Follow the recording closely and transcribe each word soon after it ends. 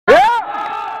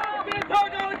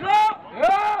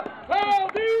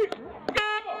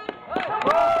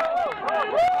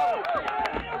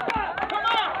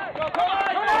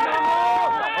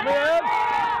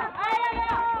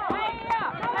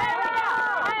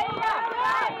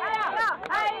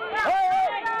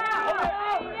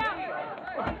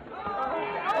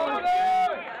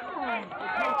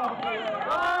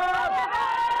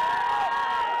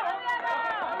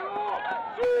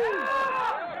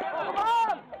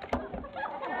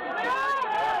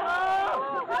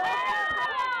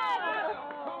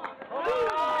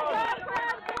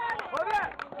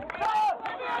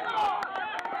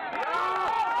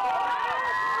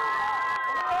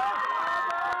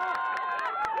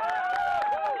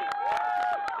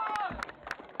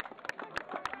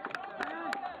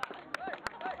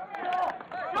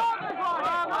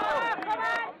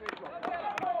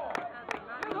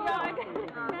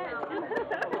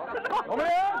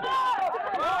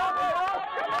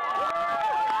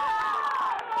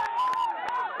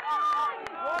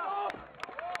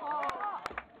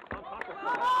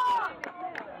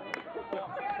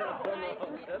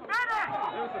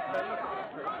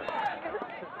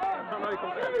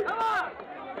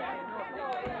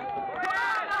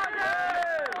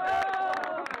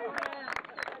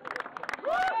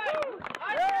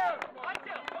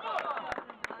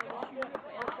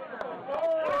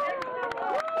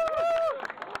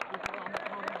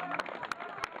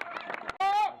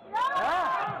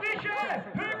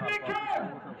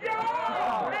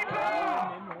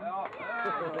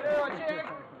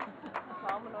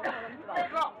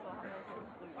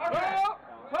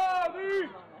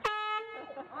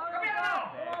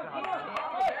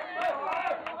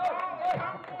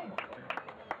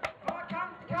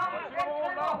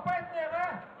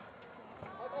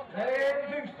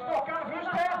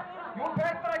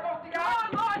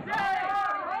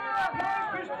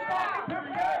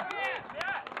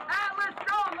Atlas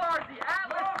go, Larsy!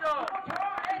 Atlas go!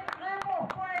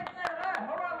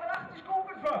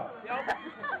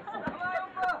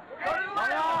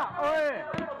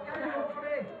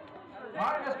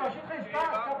 Nei, det skal ikke triste,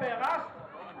 det skal bæres.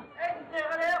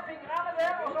 Nede der, fingrene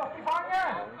der, og så opp i fanget.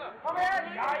 Kom igjen!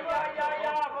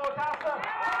 Ja, råtasse.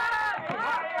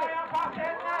 Ja, pass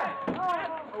henne.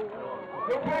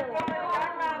 Jo, Petter er i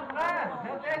gang med andre.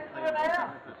 Her detter vi ned.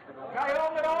 Hva gjør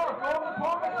vi da? Går vi på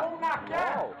med tung nakke?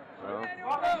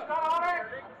 Hva rister av deg?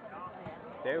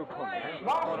 Det er jo kongen.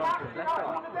 Lars Martin har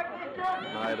funnet teknikken.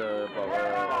 Nei, det er bare...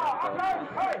 Applaus!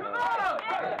 Høy!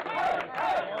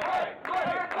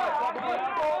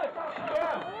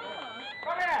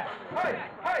 Kom igjen!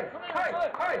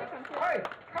 Høy!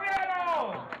 Kom igjen nå!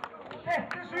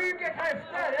 Dette suger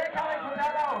krefter, det kan jeg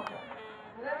fortelle dere.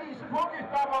 Det viser på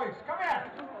gutta, boys. Kom igjen!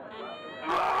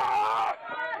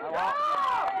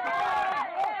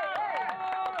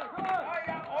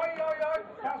 Oi!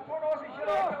 Pass på nå så ikke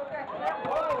det er dette.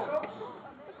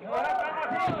 Nå er det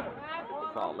dramatikk.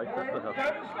 Farlig, dette her.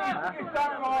 Dødslitt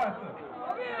guttene nå, vet du.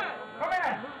 Kom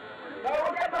igjen! Det er jo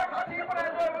ikke en tid på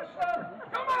den øvelsen.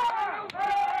 Kom igjen!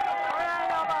 Kom igjen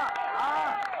nå!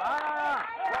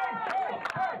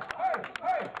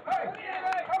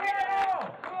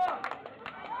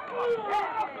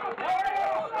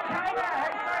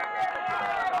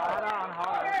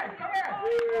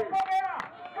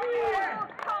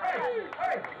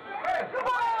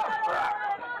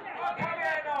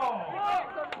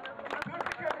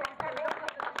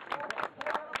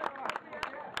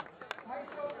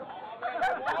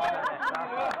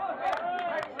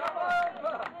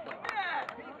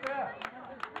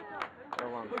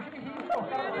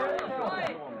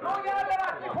 Nå gjelder det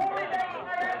at vi får litt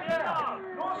ekstra hjelp.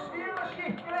 Nå styrer det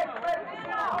skikkelig. Veldig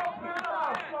sånn hopplunder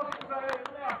avslått for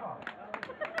øynene i hvert fall.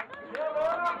 Her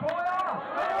rører han på, ja.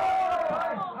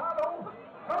 Hallo.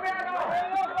 Kom igjen nå.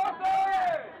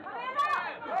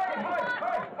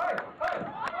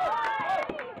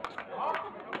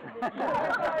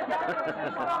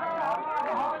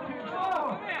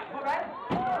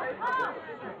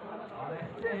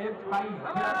 Det er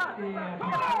beintøft.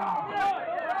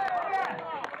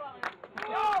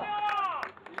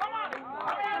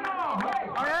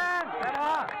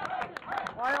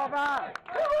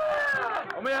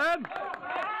 Kom igjen!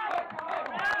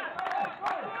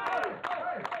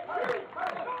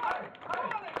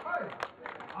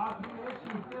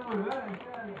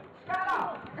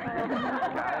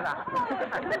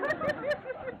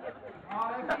 Ja,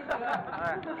 det er fint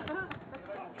det.